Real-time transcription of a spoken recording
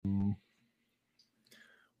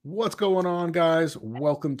What's going on, guys?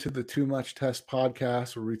 Welcome to the Too Much Test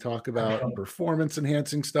podcast, where we talk about performance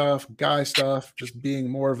enhancing stuff, guy stuff, just being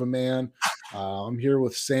more of a man. I'm here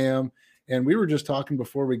with Sam, and we were just talking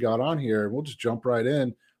before we got on here. We'll just jump right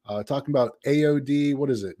in, talking about AOD. What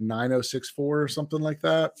is it, 9064 or something like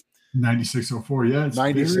that? 9604. Yeah, it's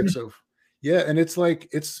 9604. Yeah, and it's like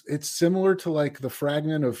it's similar to like the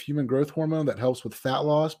fragment of human growth hormone that helps with fat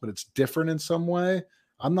loss, but it's different in some way.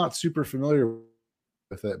 I'm not super familiar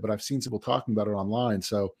with it, but I've seen people talking about it online.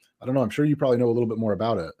 So I don't know. I'm sure you probably know a little bit more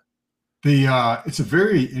about it. It's a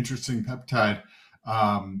very interesting peptide.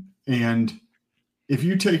 And if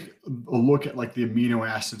you take a look at like the amino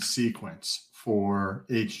acid sequence for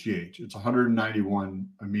HGH, it's 191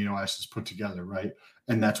 amino acids put together, right?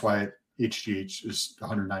 And that's why HGH is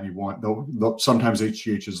 191, though sometimes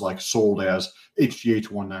HGH is like sold as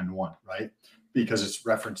HGH 191, right? Because it's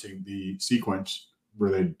referencing the sequence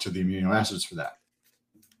related to the amino acids for that.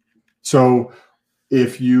 So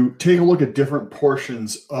if you take a look at different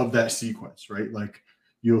portions of that sequence, right, like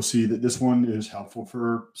you'll see that this one is helpful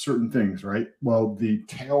for certain things, right? Well, the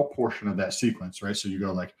tail portion of that sequence, right? So you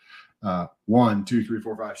go like 1, 2, 3,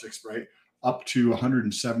 4, 5, 6, right? Up to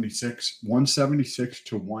 176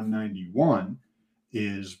 to 191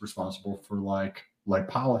 is responsible for like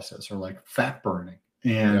lipolysis or like fat burning.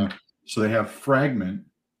 And so they have fragment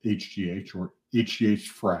HGH or HGH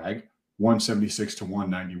frag 176 to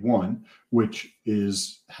 191, which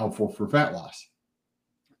is helpful for fat loss.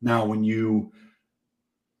 Now, when you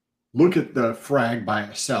look at the frag by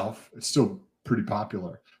itself, it's still pretty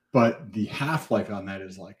popular, but the half-life on that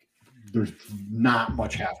is like, there's not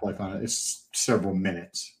much half-life on it. It's several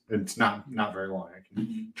minutes. It's not very long. I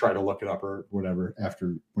can try to look it up or whatever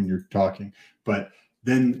after when you're talking. But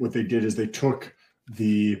then what they did is they took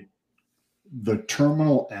the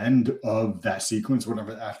terminal end of that sequence,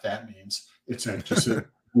 whatever that means. It's just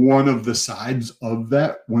one of the sides of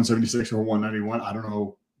that 176 or 191. I don't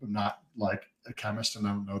know. I'm not like a chemist and I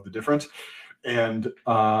don't know the difference. And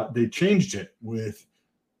they changed it with,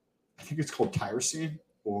 I think it's called tyrosine,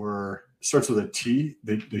 or starts with a T.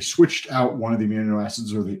 They switched out one of the amino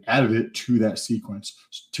acids, or they added it to that sequence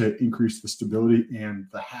to increase the stability and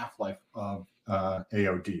the half-life of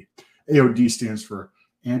AOD. AOD stands for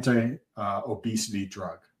anti-obesity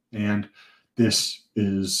drug, and this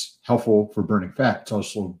is helpful for burning fat. It's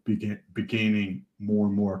also gaining more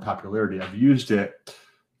and more popularity. I've used it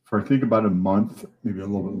for I think about a month, maybe a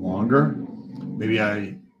little bit longer. Maybe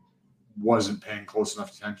I wasn't paying close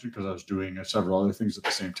enough attention because I was doing several other things at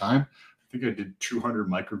the same time. I think I did 200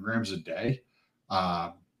 micrograms a day,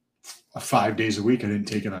 5 days a week. I didn't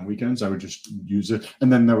take it on weekends. I would just use it,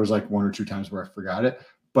 and then there was like 1 or 2 times where I forgot it.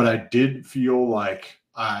 But I did feel like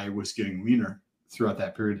I was getting leaner throughout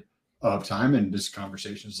that period of time. And this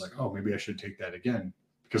conversation is like, oh, maybe I should take that again,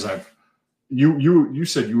 because you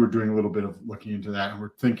said you were doing a little bit of looking into that and we're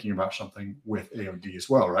thinking about something with AOD as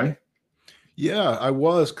well, right? Yeah, I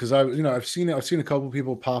was, because I've seen a couple of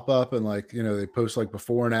people pop up and like, they post like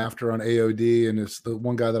before and after on AOD, and it's the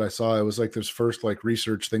one guy that I saw, it was like this first like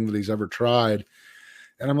research thing that he's ever tried.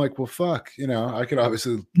 And I'm like, well, fuck, I could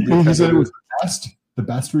obviously. He said it was the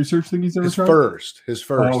best research thing he's ever tried? His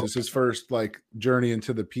first. It's his first like journey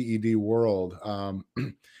into the PED world.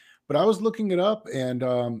 But I was looking it up, and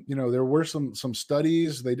there were some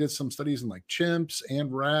studies. They did some studies in like chimps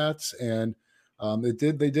and rats, and they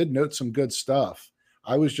did note some good stuff.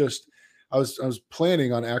 I was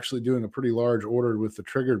planning on actually doing a pretty large order with the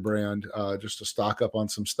Triggered brand, just to stock up on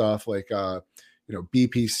some stuff like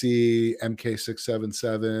BPC,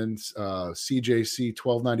 MK677, CJC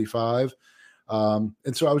 1295.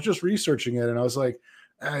 And so I was just researching it, and I was like,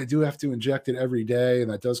 I do have to inject it every day, and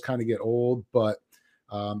that does kind of get old, but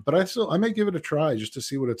I may give it a try just to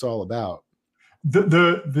see what it's all about.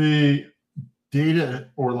 The data,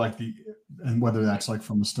 or like and whether that's like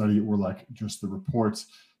from a study or like just the reports,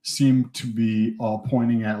 seem to be all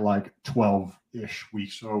pointing at like 12-ish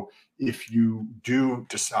weeks. So if you do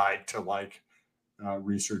decide to like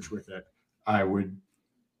research with it, I would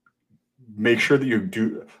make sure that you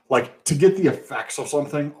do, like, to get the effects of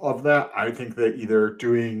something of that. I think that either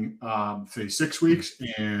doing say 6 weeks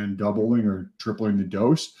and doubling or tripling the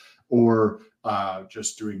dose, or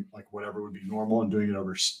just doing like whatever would be normal and doing it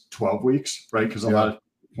over 12 weeks, right? Because a lot of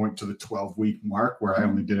point to the 12-week mark, where I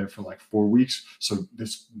only did it for like 4 weeks. So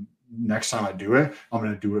this next time I do it, I'm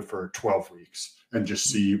going to do it for 12 weeks and just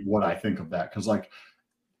see what I think of that. Because like,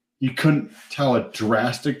 you couldn't tell a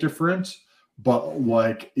drastic difference, but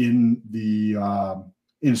like in the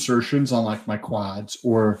insertions on like my quads,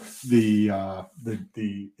 or the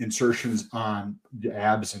insertions on the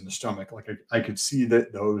abs and the stomach, like I could see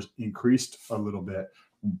that those increased a little bit,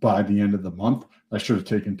 by the end of the month. I should have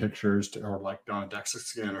taken pictures or like done a DEXA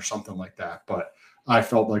scan or something like that. But I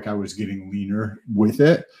felt like I was getting leaner with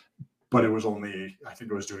it. But it was only, I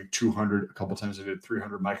think I was doing 200. A couple of times I did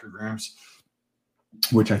 300 micrograms,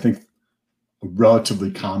 which I think a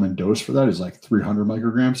relatively common dose for that is like 300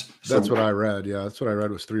 micrograms. That's what I read. Yeah, that's what I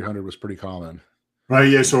read was 300 was pretty common. Right.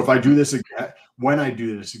 Yeah. So if I do this again, when I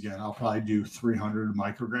do this again, I'll probably do 300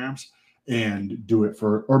 micrograms and do it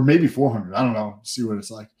for, or maybe 400. I don't know. See what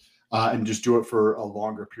it's like. And just do it for a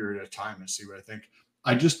longer period of time and see what I think.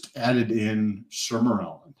 I just added in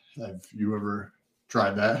Sermorelin. Have you ever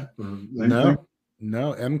tried that? No.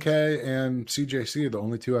 MK and CJC are the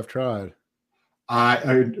only two I've tried.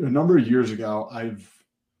 A number of years ago, I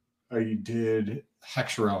did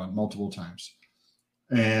Hexarelin multiple times.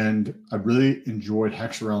 And I really enjoyed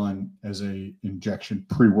Hexarelin as a injection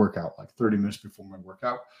pre-workout, like 30 minutes before my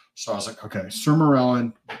workout. So I was like, okay,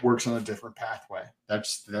 Sermorelin works on a different pathway.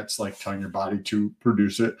 That's like telling your body to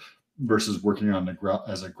produce it versus working on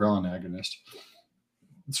as a ghrelin agonist.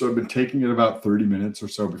 So I've been taking it about 30 minutes or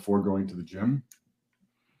so before going to the gym.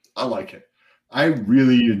 I like it. I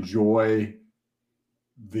really enjoy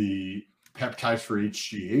the peptides for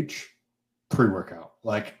HGH pre-workout.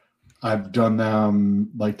 Like, I've done them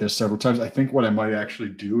like this several times. I think what I might actually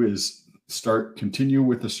do is continue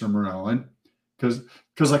with the Sermorelin because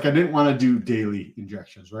like I didn't want to do daily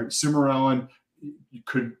injections, right? Sermorelin you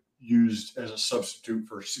could use as a substitute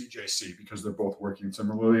for CJC because they're both working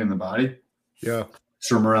similarly in the body. Yeah.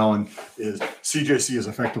 CJC is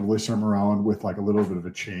effectively Sermorelin with like a little bit of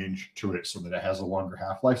a change to it so that it has a longer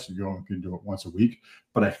half-life. So you can do it once a week.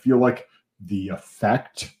 But I feel like the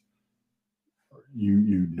effect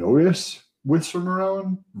you notice with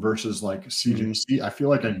Sermorelin versus like CJC, I feel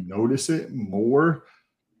like I notice it more.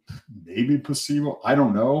 Maybe placebo, I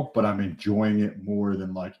don't know, but I'm enjoying it more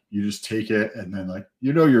than like you just take it and then like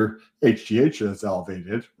your HGH is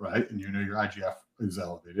elevated, right? And your IGF is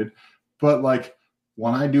elevated. But like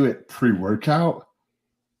when I do it pre-workout,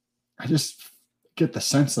 I just get the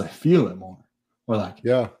sense that I feel it more. Or like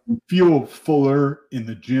you feel fuller in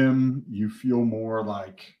the gym, you feel more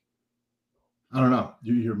like I don't know.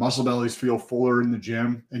 Your muscle bellies feel fuller in the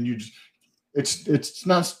gym, and you just it's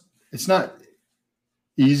not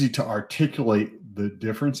easy to articulate the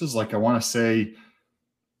differences. Like I want to say,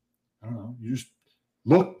 I don't know. You just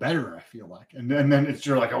look better. I feel like, and then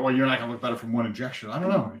you're like, oh well, you're not gonna look better from one injection. I don't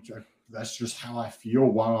know. That's just how I feel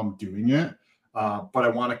while I'm doing it. But I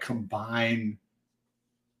want to combine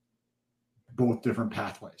both different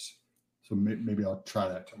pathways. So maybe I'll try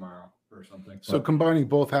that tomorrow or something. So combining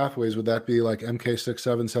both pathways, would that be like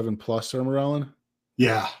MK677 plus Sermorelin?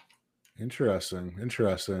 Yeah. Interesting.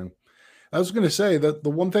 I was going to say that the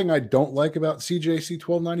one thing I don't like about CJC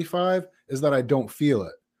 1295 is that I don't feel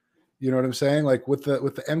it. You know what I'm saying? Like with the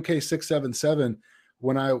MK677,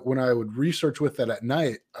 when I would research with that at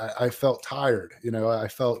night, I felt tired. I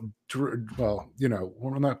felt well.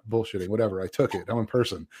 We're not bullshitting. Whatever. I took it. I'm in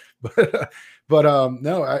person, but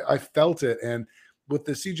no, I felt it. And with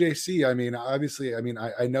the CJC, I mean, obviously, I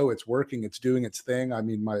know it's working. It's doing its thing. I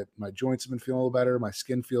mean, my joints have been feeling a little better. My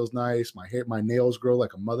skin feels nice. My nails grow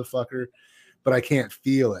like a motherfucker, but I can't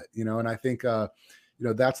feel it. And I think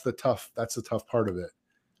that's the tough part of it.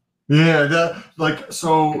 Yeah,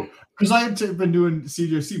 because I had been doing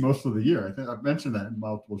CJC most of the year. I think I've mentioned that in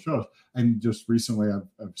multiple shows, and just recently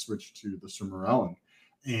I've switched to the Sermorelin,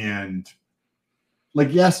 and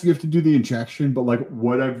like yes, you have to do the injection, but like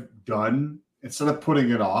what I've done instead of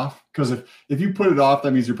putting it off, because if you put it off,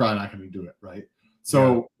 that means you're probably not going to do it, right?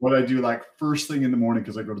 So what I do like first thing in the morning,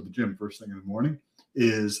 because I go to the gym first thing in the morning,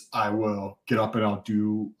 is I will get up and I'll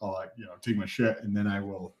take my shit, and then I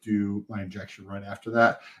will do my injection right after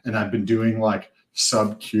that. And I've been doing like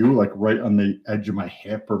sub-Q, like right on the edge of my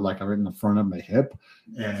hip or like right in the front of my hip.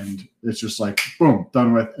 And it's just like, boom,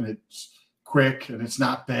 done with. And it's quick and it's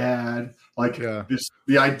not bad. Like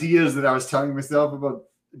the ideas that I was telling myself about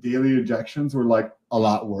daily injections were like a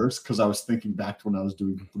lot worse because I was thinking back to when I was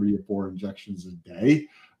doing 3 or 4 injections a day.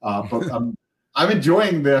 But I'm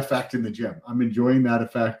enjoying the effect in the gym. I'm enjoying that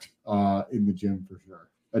effect in the gym for sure.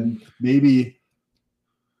 And maybe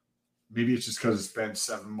it's just because it's been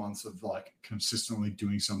 7 months of like consistently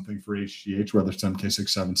doing something for HGH, whether it's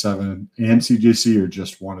MK677 and CJC or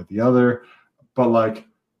just one or the other. But like,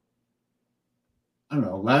 I don't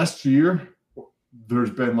know, last year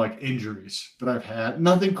there's been like injuries that I've had.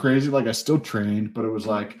 Nothing crazy. Like I still trained, but it was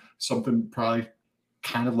like something probably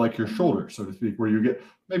kind of like your shoulder, so to speak, where you get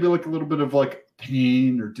maybe like a little bit of like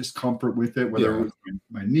pain or discomfort with it, whether it was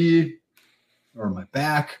my knee or my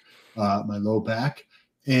back, my low back.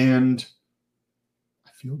 And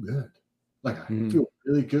I feel good. Like I feel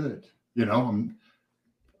really good. You know,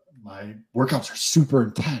 my workouts are super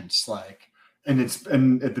intense. Like, and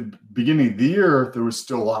at the beginning of the year, there was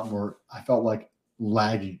still a lot more, I felt like,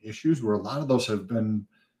 lagging issues where a lot of those have been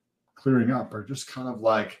clearing up, or just kind of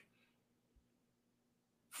like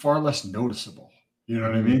far less noticeable. You know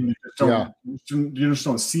what I mean? You just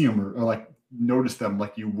don't see them or like notice them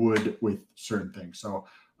like you would with certain things. So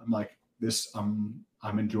I'm like, I'm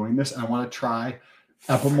enjoying this. I want to try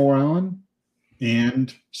epamorelin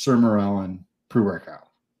and sermorelin pre-workout.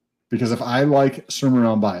 Because if I like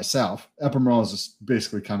sermorelin by itself, epamorelin is just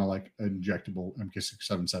basically kind of like an injectable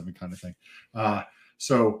MK677 kind of thing.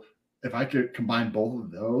 So if I could combine both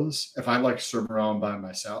of those, if I like sermorelin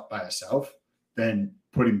by itself, then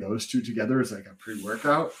putting those two together as like a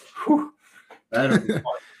pre-workout, that'd be fun.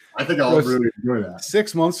 I think I'll really enjoy that.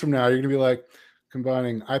 6 months from now, you're gonna be like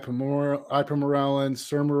combining ipamorelin,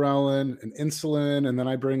 sermorelin, and insulin, and then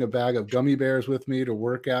I bring a bag of gummy bears with me to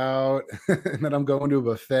work out, and then I'm going to a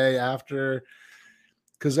buffet after.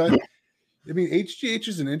 Because I mean, HGH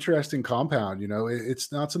is an interesting compound. You know,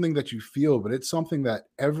 it's not something that you feel, but it's something that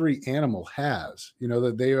every animal has. You know,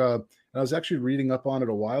 that they. I was actually reading up on it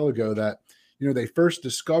a while ago that, you know, they first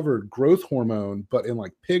discovered growth hormone, but in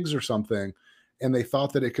like pigs or something. And they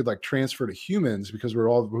thought that it could like transfer to humans because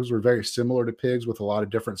we're very similar to pigs with a lot of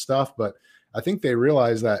different stuff. But I think they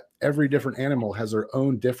realized that every different animal has their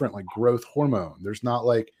own different like growth hormone. There's not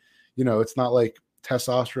like, you know, it's not like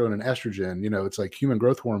testosterone and estrogen. You know, it's like human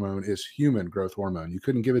growth hormone is human growth hormone. You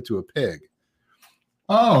couldn't give it to a pig.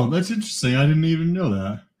 Oh, that's interesting. I didn't even know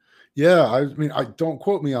that. Yeah, I mean, I don't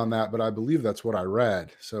quote me on that, but I believe that's what I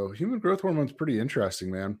read. So human growth hormone is pretty interesting,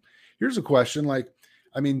 man. Here's a question. Like,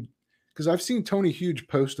 I mean, because I've seen Tony Huge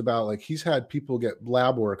post about like he's had people get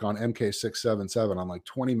lab work on MK677 on like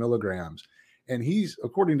 20 milligrams. And he's,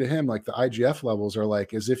 according to him, like the IGF levels are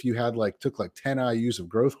like as if you had like took like 10 IUs of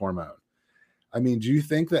growth hormone. I mean, do you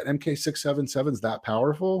think that MK677 is that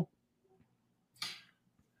powerful?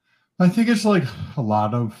 I think it's like a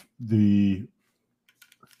lot of the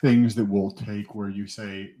things that we'll take where you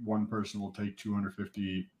say one person will take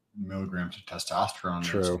 250 milligrams of testosterone.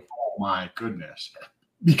 True. Like, oh my goodness.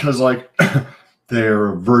 Because like they're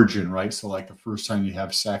a virgin, right? So like the first time you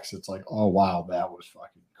have sex, it's like, oh wow, that was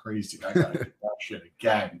fucking crazy. I gotta get that shit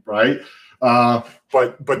again, right?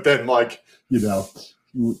 But then like, you know,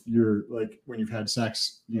 you're like when you've had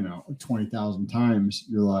sex, you know, 20,000 times,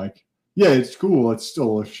 you're like, yeah, it's cool. It's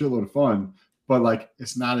still a shitload of fun, but like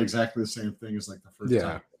it's not exactly the same thing as like the first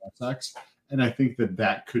time you had sex. And I think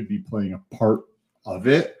that could be playing a part of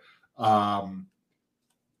it.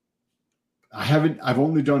 I've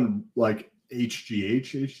only done like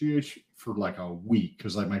HGH for like a week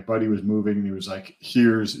because like my buddy was moving and he was like,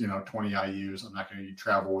 here's, you know, 20 IUs. I'm not going to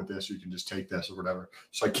travel with this. You can just take this or whatever.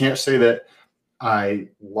 So I can't say that I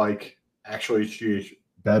like actual HGH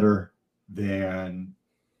better than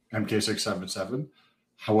MK677.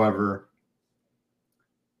 However,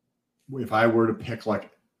 if I were to pick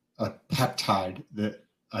like a peptide that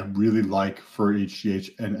I really like for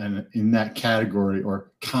HGH and in that category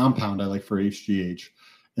or compound I like for HGH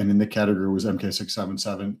and in the category was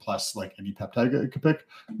MK677 plus like any peptide I could pick,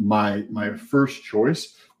 my first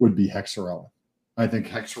choice would be hexarelin. I think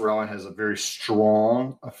hexarelin has a very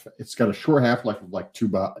strong, it's got a short half-life of like 2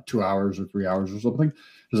 hours or 3 hours or something. It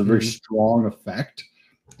has a very strong effect.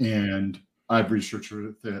 And I've researched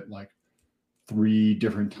it like 3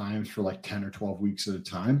 different times for like 10 or 12 weeks at a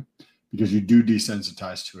time because you do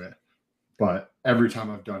desensitize to it. But every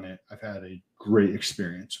time I've done it, I've had a great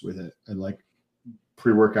experience with it. I like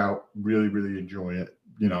pre-workout, really, really enjoy it.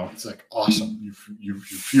 You know, it's like awesome. You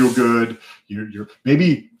feel good. You're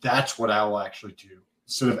maybe that's what I'll actually do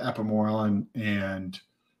instead of epamorelin and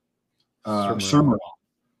sermorelin.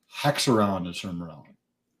 Hexarelin is sermorelin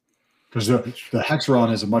because the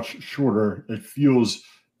hexarelin is a much shorter. It feels.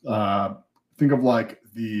 Think of like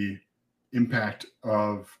the impact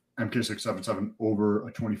of MK677 over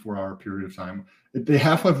a 24-hour period of time. The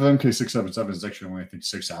half-life of MK677 is actually only, I think,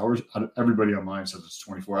 6 hours. Everybody online says it's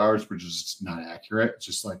 24 hours, which is not accurate. It's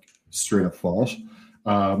just like straight up false.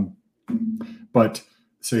 But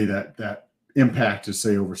say that impact is,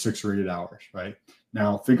 say, over 6 or 8 hours, right?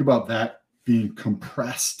 Now, think about that being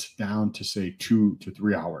compressed down to, say, 2 to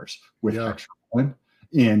 3 hours with hexarelin,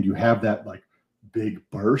 and you have that, like, big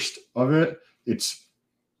burst of it. It's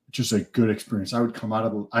just a good experience. I would come out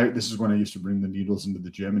of this is when I used to bring the needles into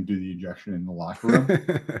the gym and do the injection in the locker room.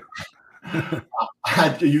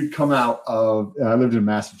 you'd come out of, I lived in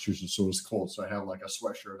Massachusetts, so it was cold. So I had like a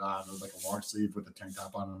sweatshirt on or like a long sleeve with a tank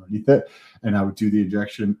top on underneath it. And I would do the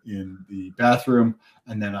injection in the bathroom.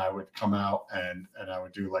 And then I would come out and I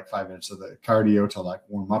would do like 5 minutes of the cardio to like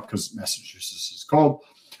warm up because Massachusetts is cold.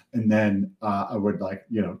 And then I would like,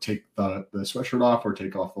 take the sweatshirt off or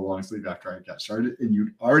take off the long sleeve after I got started. And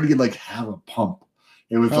you'd already like have a pump.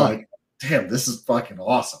 It was like, damn, this is fucking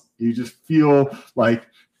awesome. You just feel like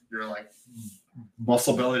you're like,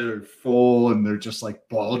 muscle bellies are full and they're just like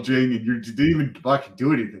bulging and you didn't even fucking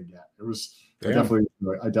do anything yet. It was I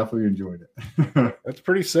definitely enjoyed it. That's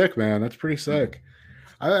pretty sick, man. That's pretty sick.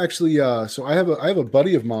 I actually so I have a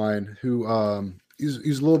buddy of mine who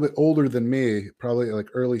he's a little bit older than me, probably like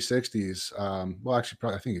early 60s. Well, actually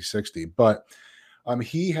probably I think he's 60, but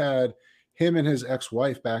him and his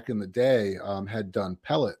ex-wife back in the day had done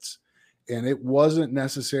pellets. And it wasn't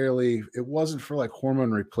for like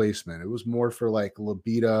hormone replacement. It was more for like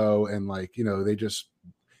libido and like,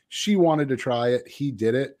 she wanted to try it. He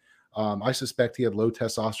did it. I suspect he had low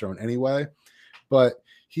testosterone anyway, but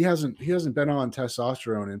he hasn't been on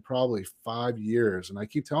testosterone in probably 5 years. And I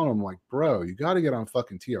keep telling him like, bro, you got to get on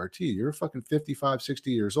fucking TRT. You're fucking 55,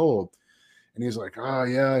 60 years old. And he's like, oh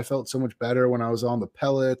yeah, I felt so much better when I was on the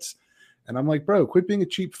pellets. And I'm like, bro, quit being a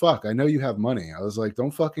cheap fuck. I know you have money. I was like,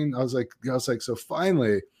 so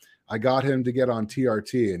finally I got him to get on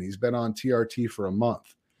TRT and he's been on TRT for a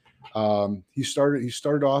month. He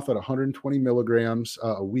started off at 120 milligrams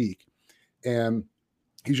a week and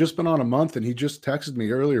he's just been on a month. And he just texted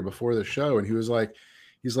me earlier before the show. And he's like,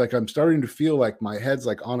 I'm starting to feel like my head's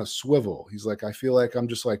like on a swivel. He's like, I feel like I'm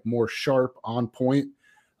just like more sharp on point.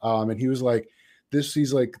 And he was like,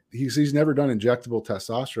 he's never done injectable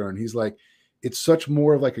testosterone. He's like, it's such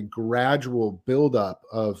more of like a gradual buildup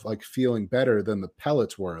of like feeling better than the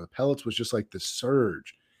pellets were. The pellets was just like the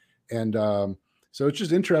surge. And so it's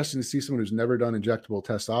just interesting to see someone who's never done injectable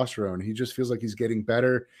testosterone. He just feels like he's getting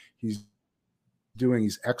better. He's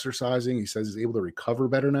exercising. He says he's able to recover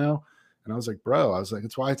better now. And I was like, bro,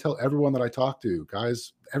 that's why I tell everyone that I talk to,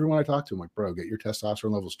 guys, everyone I talk to, I'm like, bro, get your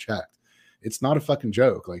testosterone levels checked. It's not a fucking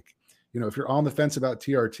joke. Like, if you're on the fence about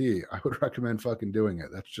TRT, I would recommend fucking doing it.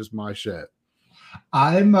 That's just my shit.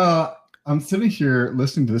 I'm sitting here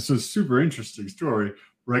listening to this. It's a super interesting story,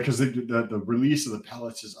 right? Because the release of the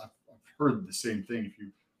pellets is, I've heard the same thing.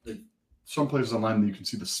 Some places online you can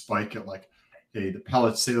see the spike at like, hey, the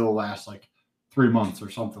pellets say it'll last like 3 months or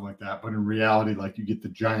something like that. But in reality, like you get the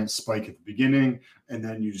giant spike at the beginning and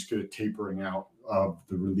then you just get a tapering out of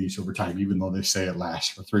the release over time, even though they say it lasts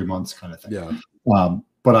for 3 months kind of thing. Yeah.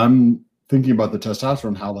 But I'm thinking about the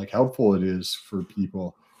testosterone, how like helpful it is for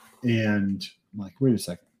people. And I'm like, wait a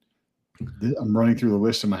second. I'm running through the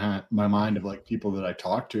list in my mind of like people that I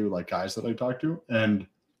talk to, like guys that I talk to. And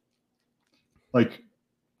like,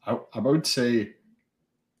 I would say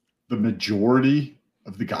the majority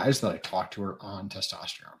of the guys that I talk to are on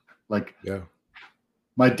testosterone. Like, yeah,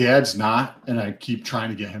 my dad's not, and I keep trying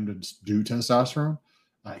to get him to do testosterone.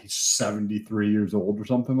 He's 73 years old or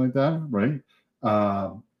something like that, right?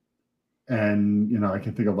 And I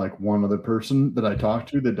can think of like one other person that I talk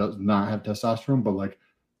to that does not have testosterone, but like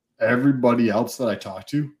everybody else that I talk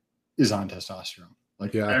to is on testosterone.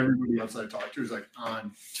 Like everybody else that I talk to is like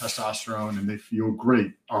on testosterone and they feel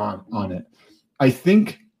great on it. I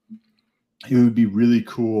think it would be really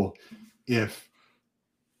cool if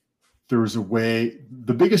there was a way.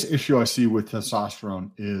 The biggest issue I see with testosterone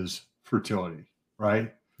is fertility,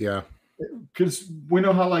 right? Yeah. Because we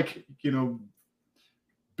know how like,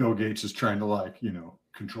 Bill Gates is trying to like,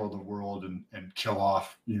 control the world and kill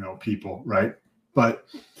off, people, right? But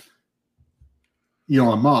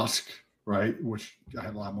Elon Musk, right, which I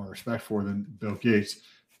have a lot more respect for than Bill Gates,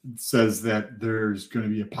 says that there's going to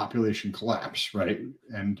be a population collapse, right?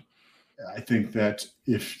 And I think that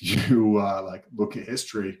if you like look at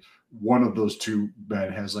history, one of those two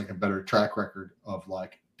men has like a better track record of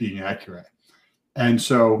like being accurate. And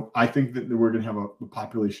so I think that we're going to have a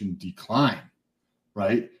population decline,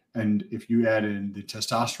 right? And if you add in the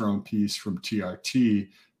testosterone piece from TRT,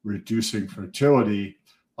 reducing fertility,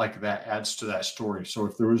 like that adds to that story. So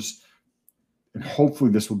if there was, and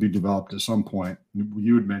hopefully this will be developed at some point,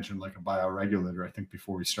 you had mentioned like a bioregulator, I think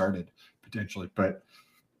before we started potentially, but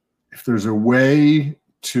if there's a way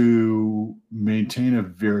to maintain a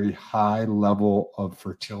very high level of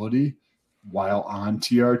fertility while on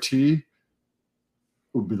TRT, it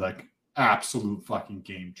would be like absolute fucking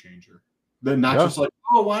game changer. Then not just like,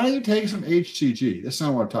 oh, why don't you take some HGH? That's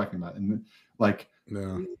not what I'm talking about. And like,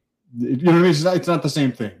 no, you know what I mean? It's not the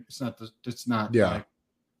same thing. It's not yeah. like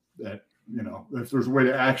that, if there's a way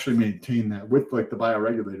to actually maintain that with like the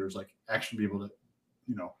bioregulators, like actually be able to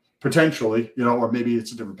potentially, or maybe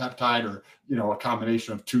it's a different peptide, or, a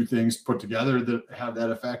combination of two things put together that have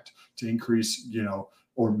that effect to increase,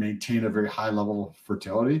 or maintain a very high level of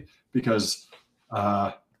fertility. Because,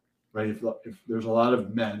 right, if there's a lot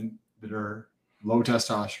of men that are low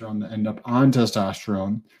testosterone that end up on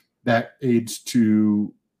testosterone, that aids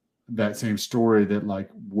to that same story that like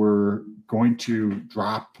we're going to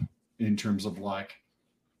drop in terms of like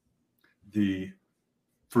the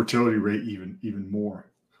fertility rate even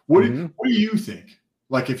more. What do you think?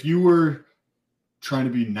 Like if you were trying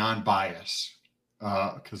to be non-biased,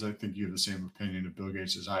 because I think you have the same opinion of Bill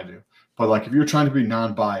Gates as I do, but like if you're trying to be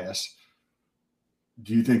non-biased,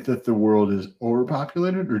 do you think that the world is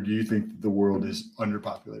overpopulated, or do you think that the world is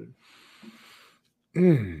underpopulated?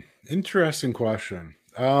 Interesting question.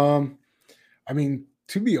 I mean,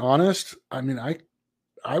 to be honest,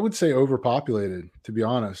 I would say overpopulated, to be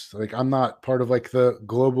honest. Like I'm not part of like the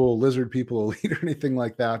global lizard people elite or anything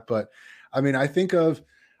like that, but I mean, I think of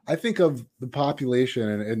the population,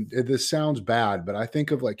 and this sounds bad, but I think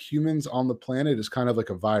of like humans on the planet as kind of like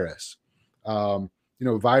a virus.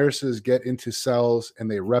 Viruses get into cells and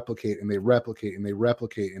they replicate and they replicate and they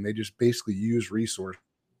replicate, and they just basically use resources.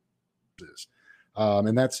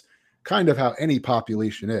 And that's kind of how any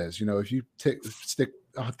population is. If you stick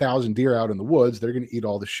 1,000 deer out in the woods, they're going to eat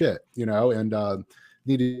all the shit, and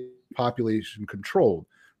need population controlled.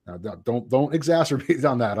 Now, don't exacerbate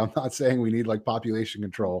on that. I'm not saying we need like population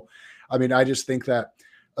control. I mean, I just think that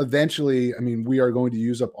eventually, we are going to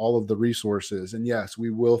use up all of the resources, and yes, we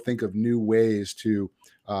will think of new ways to,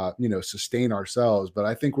 sustain ourselves. But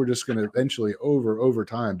I think we're just going to eventually, over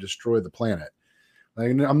time, destroy the planet.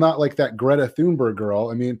 Like, I'm not like that Greta Thunberg girl.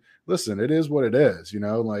 I mean, listen, it is what it is,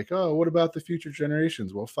 like, oh, what about the future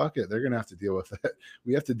generations? Well, fuck it. They're going to have to deal with it.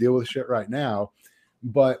 We have to deal with shit right now.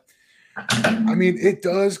 But I mean, it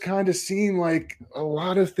does kind of seem like a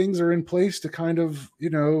lot of things are in place to kind of,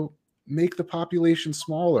 make the population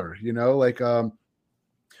smaller, like,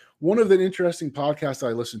 one of the interesting podcasts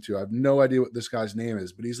I listened to, I have no idea what this guy's name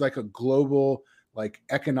is, but he's like a global, like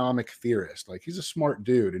economic theorist. Like he's a smart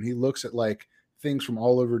dude, and he looks at like things from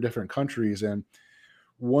all over different countries. And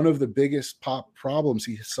one of the biggest problems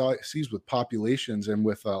he sees with populations and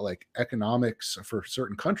with like economics for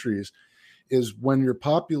certain countries is when your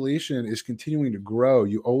population is continuing to grow,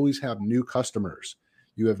 you always have new customers.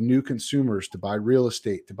 You have new consumers to buy real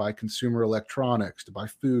estate, to buy consumer electronics, to buy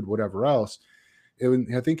food, whatever else.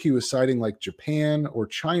 I think he was citing like Japan or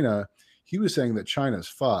China. He was saying that China's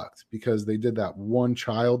fucked because they did that one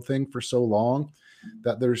child thing for so long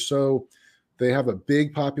that they have a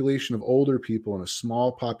big population of older people and a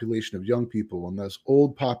small population of young people. And this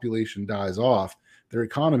old population dies off, their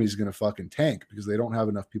economy is going to fucking tank because they don't have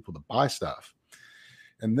enough people to buy stuff.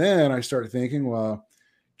 And then I started thinking, well,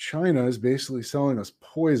 China is basically selling us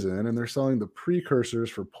poison, and they're selling the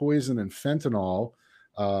precursors for poison and fentanyl.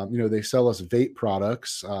 They sell us vape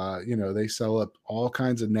products. They sell up all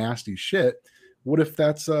kinds of nasty shit. What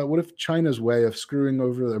if China's way of screwing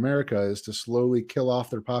over America is to slowly kill off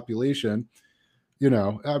their population?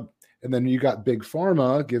 And then you got big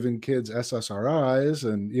pharma giving kids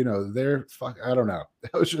SSRIs, and I don't know.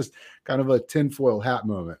 That was just kind of a tinfoil hat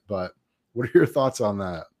moment. But what are your thoughts on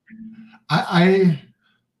that?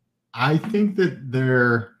 I think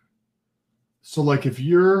that so like if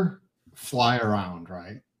you're fly around,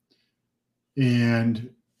 right? And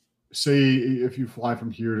say if you fly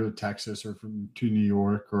from here to Texas or to New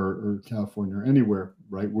York or California or anywhere,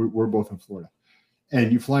 right? We're both in Florida.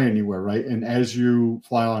 And you fly anywhere, right? And as you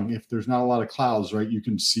fly along, if there's not a lot of clouds, right, you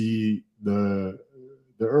can see the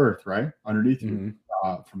earth, right, underneath you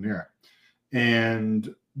from the air.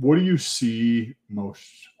 And what do you see most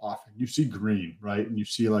often? You see green, right? And you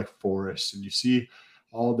see like forests, and you see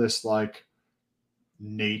all this like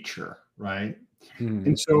nature, right?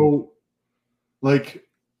 And so like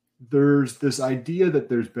there's this idea that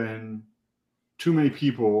there's been too many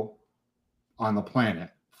people on the planet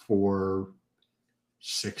for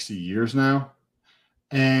 60 years now,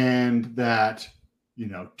 and that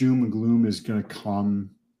doom and gloom is going to come,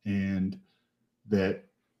 and that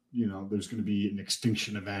there's going to be an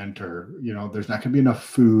extinction event, or there's not going to be enough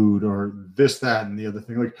food, or this, that, and the other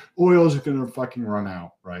thing. Like oil is going to fucking run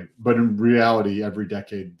out, right? But in reality, every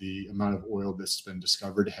decade the amount of oil that's been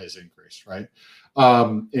discovered has increased, right?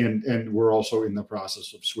 And we're also in the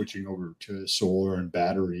process of switching over to solar and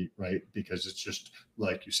battery, right? Because it's just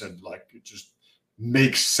like you said, like it just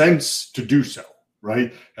makes sense to do so,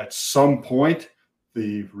 right? At some point,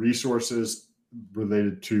 the resources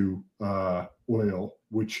related to oil,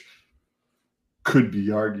 which could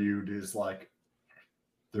be argued is like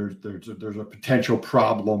there's a potential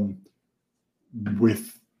problem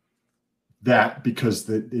with that, because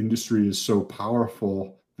the industry is so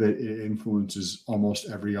powerful that it influences almost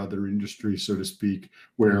every other industry, so to speak,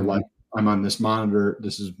 where like I'm on this monitor,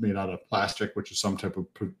 this is made out of plastic, which is some type of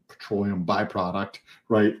petroleum byproduct,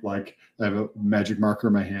 right? Like I have a magic marker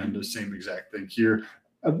in my hand, the same exact thing here.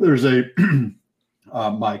 There's a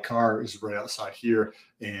my car is right outside here,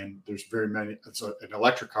 and there's very many. It's an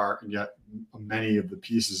electric car, and yet many of the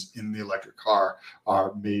pieces in the electric car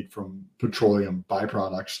are made from petroleum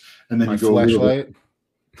byproducts. And then my you go flashlight.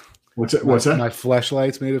 What's that? My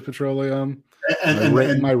flashlight's made of petroleum.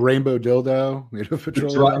 And my rainbow dildo made of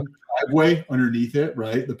petroleum. The driveway underneath it,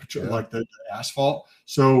 right? Like the asphalt.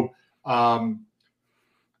 So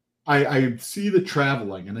I see the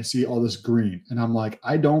traveling, and I see all this green, and I'm like,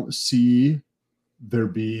 I don't see there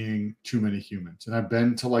being too many humans. And I've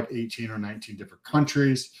been to like 18 or 19 different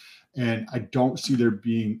countries, and I don't see there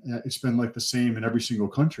being, it's been like the same in every single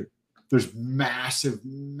country. There's massive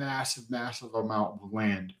amount of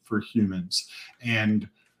land for humans. And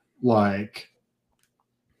like,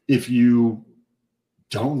 if you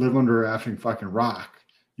don't live under a effing fucking rock,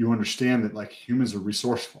 you understand that like humans are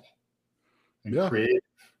resourceful and creative,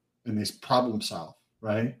 and they problem solve,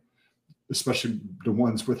 right? Especially the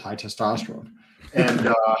ones with high testosterone.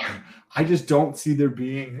 And I just don't see there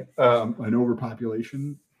being an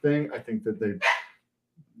overpopulation thing. I think that they've,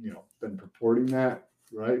 been purporting that,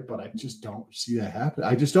 right? But I just don't see that happen.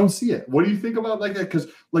 I just don't see it. What do you think about like that? Because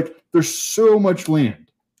like there's so much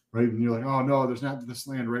land, right? And you're like, oh no, there's not this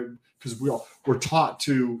land, right? Because we're taught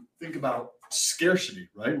to think about scarcity,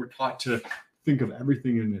 right? We're taught to think of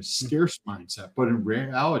everything in a scarce mindset, but in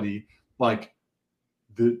reality, like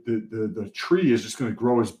the tree is just going to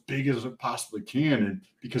grow as big as it possibly can, and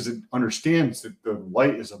because it understands that the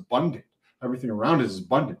light is abundant, everything around it is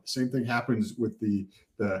abundant. The same thing happens with the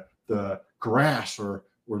grass or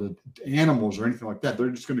the animals or anything like that. They're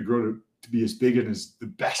just going to grow to be as big and as the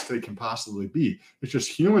best they can possibly be. It's just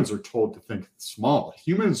humans are told to think small.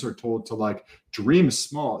 Humans are told to like dream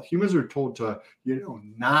small. Humans are told to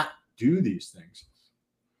not do these things.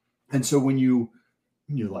 And so when you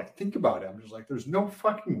like think about it, I'm just like, there's no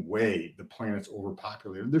fucking way the planet's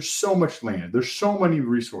overpopulated. There's so much land, there's so many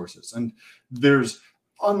resources, and there's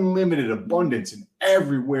unlimited abundance in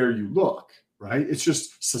everywhere you look, right? It's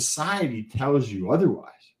just society tells you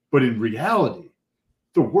otherwise. But in reality,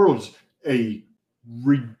 the world's a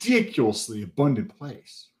ridiculously abundant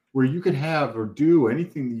place where you could have or do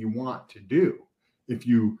anything that you want to do if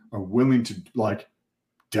you are willing to like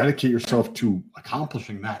dedicate yourself to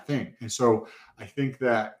accomplishing that thing. And so I think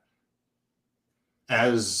that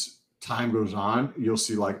as time goes on, you'll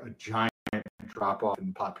see like a giant drop off in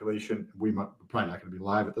the population. We're probably not going to be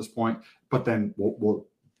live at this point, but then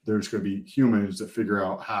there's going to be humans that figure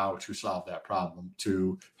out how to solve that problem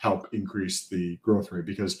to help increase the growth rate.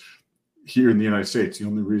 Because here in the United States, the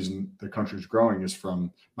only reason the country is growing is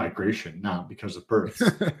from migration, not because of birth.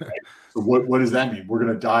 Right? So what does that mean? We're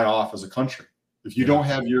going to die off as a country. If you don't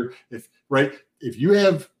have if you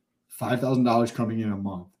have $5,000 coming in a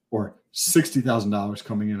month or $60,000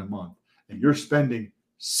 coming in a month, and you're spending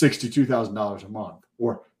 $62,000 a month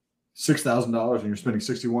or $6,000 and you're spending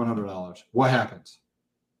 $6,100, what happens?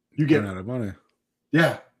 You get run out of money.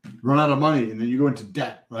 Yeah, run out of money, and then you go into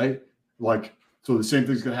debt, right? Like, so the same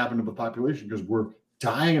thing's going to happen to the population because we're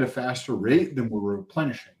dying at a faster rate than we're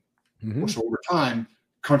replenishing. So over time,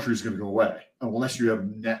 country's going to go away unless you have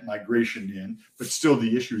net migration in, but still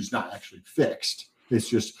the issue is not actually fixed. It's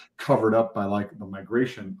just covered up by like the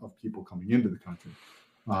migration of people coming into the country.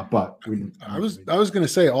 But I was going to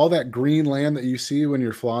say, all that green land that you see when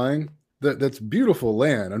you're flying, that's beautiful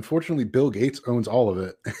land. Unfortunately, Bill Gates owns all of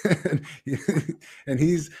it. And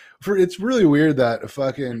it's really weird that a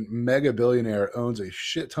fucking mega billionaire owns a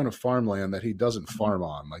shit ton of farmland that he doesn't farm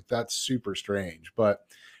on. Like, that's super strange.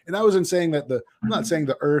 And I wasn't saying that I'm not saying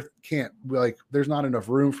the earth can't, like, there's not enough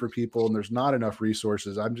room for people and there's not enough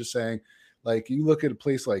resources. I'm just saying, like, you look at a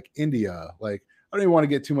place like India, like, I don't even want to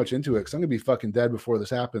get too much into it because I'm going to be fucking dead before this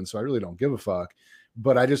happens. So I really don't give a fuck.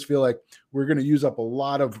 But I just feel like we're going to use up a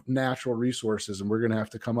lot of natural resources, and we're going to have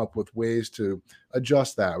to come up with ways to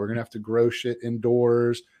adjust that. We're going to have to grow shit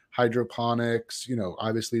indoors, hydroponics,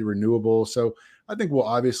 obviously renewable. So I think we'll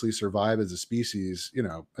obviously survive as a species,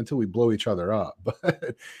 until we blow each other up.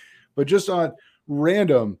 But just on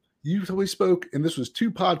random, you spoke, and this was 2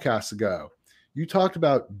 podcasts ago, you talked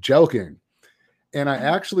about jelqing, and I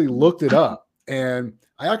actually looked it up, and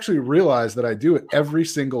I actually realized that I do it every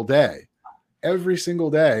single day.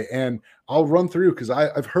 And I'll run through because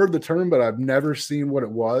I've heard the term, but I've never seen what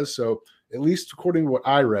it was. So at least according to what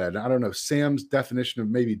I read. I don't know, Sam's definition of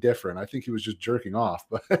maybe different. I think he was just jerking off,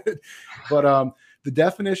 but the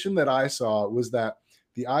definition that I saw was that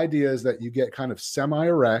the idea is that you get kind of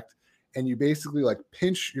semi-erect and you basically like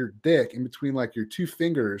pinch your dick in between like your two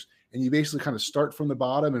fingers, and you basically kind of start from the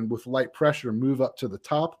bottom and with light pressure move up to the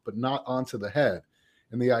top, but not onto the head.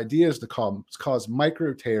 And the idea is to cause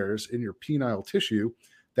micro tears in your penile tissue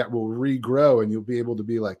that will regrow, and you'll be able to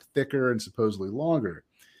be like thicker and supposedly longer.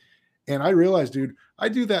 And I realized, dude, I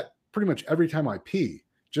do that pretty much every time I pee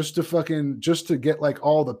just to get like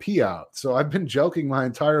all the pee out. So I've been joking my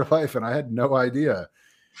entire life and I had no idea,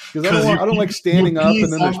 because I don't like standing up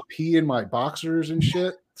and then there's pee in my boxers and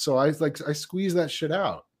shit. So I squeeze that shit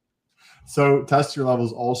out. So test your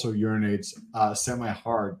levels also urinates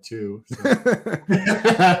semi-hard too. So.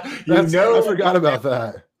 I forgot about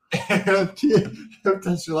that.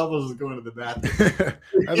 Test your levels is going to the bathroom.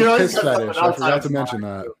 I have a piss fetish. I forgot to mention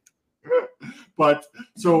that. But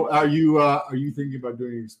so are you thinking about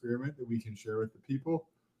doing an experiment that we can share with the people?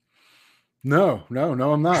 No,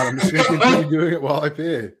 I'm not. I'm just going to continue doing it while I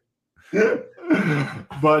pee.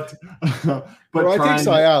 But I take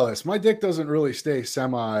Cialis. My dick doesn't really stay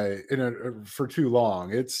semi for too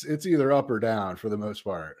long. It's either up or down for the most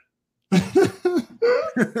part.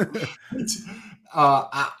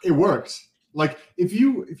 It works. Like if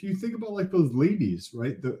you think about like those ladies,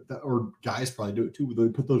 right? Or guys probably do it too. They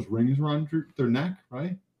put those rings around their neck,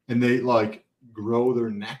 right? And they like grow their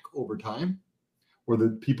neck over time. Or the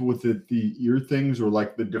people with the ear things, or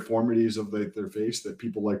like the deformities of their face that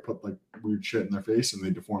people like put like weird shit in their face and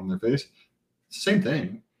they deform their face. Same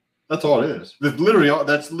thing. That's all it is. That's literally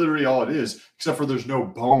all it is, except for there's no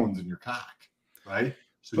bones in your cock, right?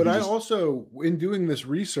 So but I also, in doing this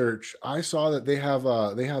research, I saw that they have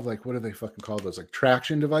like, what do they fucking call those? Like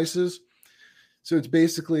traction devices. So it's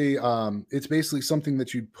basically something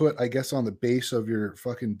that you'd put, I guess, on the base of your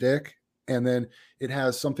fucking dick. And then it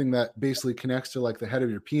has something that basically connects to like the head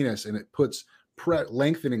of your penis, and it puts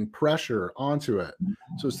lengthening pressure onto it.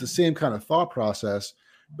 So it's the same kind of thought process,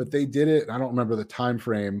 but they did it. I don't remember the time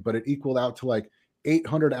frame, but it equaled out to like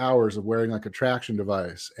 800 hours of wearing like a traction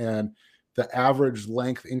device. And the average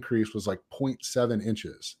length increase was like 0.7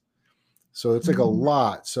 inches. So it's like a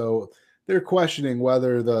lot. So they're questioning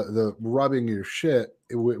whether the rubbing your shit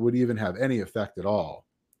would even have any effect at all.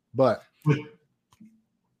 But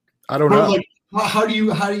I don't know. Like, how do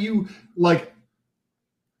you like?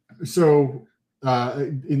 So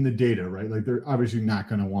in the data, right? Like they're obviously not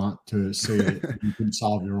going to want to say that you can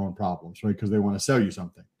solve your own problems, right? Because they want to sell you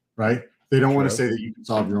something, right? They don't want to say that you can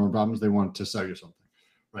solve your own problems. They want to sell you something,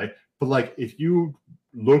 right? But like if you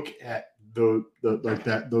look at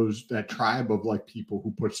that tribe of like people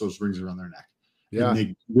who puts those rings around their neck, and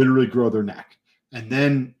they literally grow their neck, and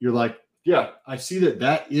then you're like, yeah, I see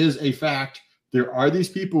that is a fact. There are these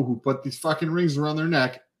people who put these fucking rings around their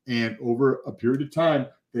neck, and over a period of time,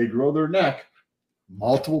 they grow their neck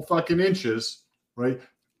multiple fucking inches, right?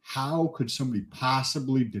 How could somebody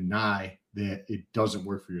possibly deny that it doesn't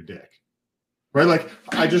work for your dick? Right? Like,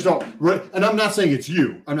 I just don't, right? And I'm not saying it's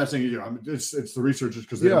you. I'm not saying it's you. It's the researchers,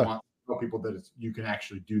 because they don't want to tell people that you can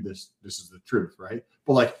actually do this. This is the truth, right?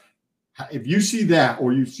 But like, if you see that,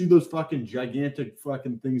 or you see those fucking gigantic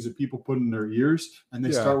fucking things that people put in their ears, and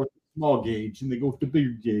they start with small gauge, and they go with the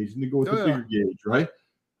bigger gauge, and they go with the bigger gauge, right?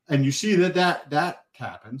 And you see that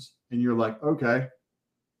happens, and you're like, okay,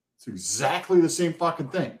 it's exactly the same fucking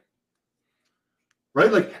thing,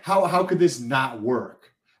 right? Like, how could this not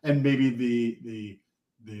work? And maybe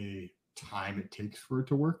the time it takes for it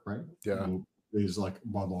to work, right? Is like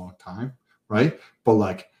a long time, right? But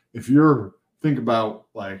like, if you're think about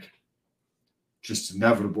like just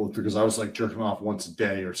inevitable, because I was like jerking off once a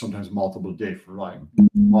day or sometimes multiple a day for like at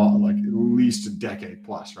least a decade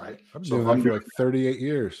plus, right? I've been doing that for like 38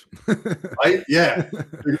 years. Right? Yeah.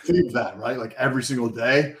 You think of that, right? Like every single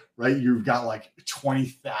day, right? You've got like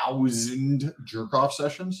 20,000 jerk off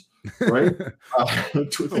sessions, right? A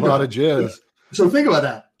lot of jizz. So think about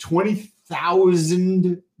that.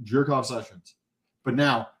 20,000 jerk off sessions. But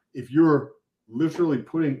now, if you're literally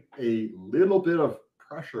putting a little bit of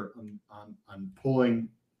pressure on pulling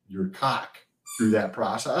your cock through that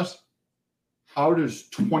process, how does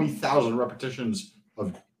 20,000 repetitions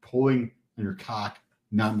of pulling your cock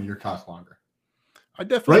not make your cock longer? I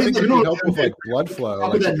definitely think it would help with like blood flow.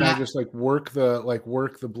 Like you kind of just like work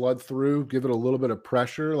the blood through, give it a little bit of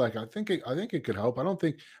pressure. Like I think it could help. I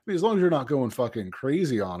mean, as long as you're not going fucking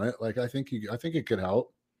crazy on it, like I think it could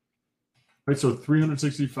help. Right. So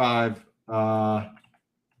 365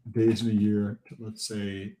 days in a year, let's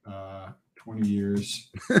say 20 years.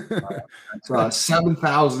 It's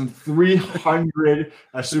 7,300,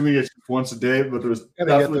 assuming it's once a day, but there's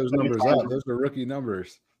gotta get those numbers up. Those are rookie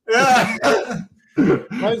numbers. Yeah.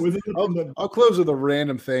 I'll close with a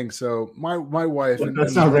random thing. So my wife,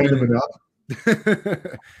 that's not random enough.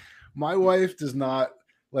 My wife does not,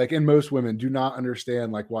 like, and most women do not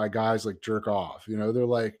understand like why guys like jerk off. You know, they're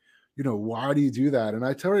like, you know, why do you do that? And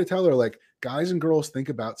I tell her like, guys and girls think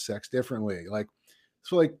about sex differently. Like,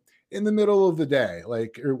 so like in the middle of the day,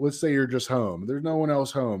 like, or let's say you're just home, there's no one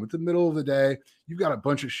else home. At the middle of the day, you've got a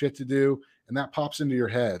bunch of shit to do, and that pops into your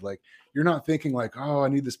head. Like, you're not thinking like, oh, I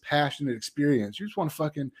need this passionate experience. You just want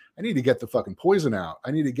to I need to get the fucking poison out.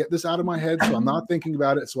 I need to get this out of my head so I'm not thinking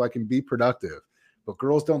about it so I can be productive. But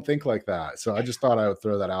girls don't think like that. So I just thought I would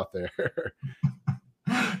throw that out there.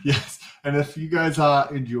 Yes. And if you guys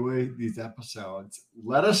enjoy these episodes,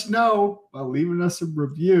 let us know by leaving us a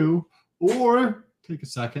review, or take a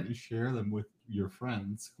second and share them with your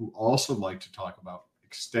friends who also like to talk about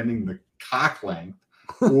extending the cock length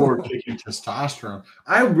or taking testosterone.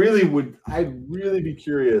 I'd really be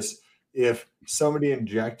curious if somebody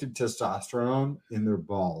injected testosterone in their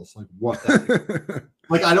balls, like what that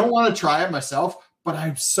like, I don't want to try it myself, but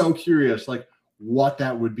I'm so curious, like, what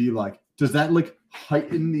that would be like. Does that like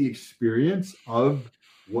heighten the experience of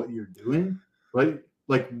what you're doing? Right?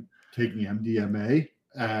 Like taking MDMA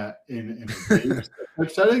in a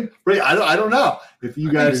setting? Right? I don't know. If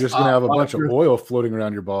you guys are just gonna have a bunch of oil floating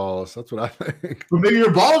around your balls. That's what I think. But maybe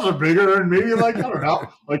your balls are bigger, and maybe like, I don't know.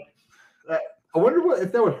 Like, I wonder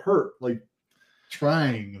if that would hurt, like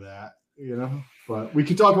trying that, you know. But we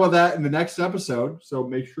can talk about that in the next episode. So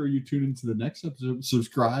make sure you tune into the next episode.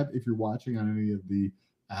 Subscribe if you're watching on any of the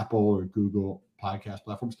Apple or Google podcast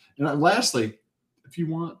platforms. And lastly, if you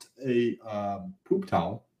want a poop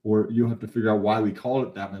towel, or you'll have to figure out why we called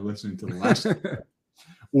it that by listening to the last episode,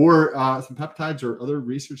 or some peptides or other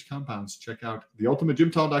research compounds, check out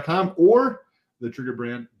theultimategymtowel.com or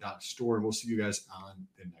thetriggerbrand.store. And we'll see you guys on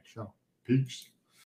the next show. Peace.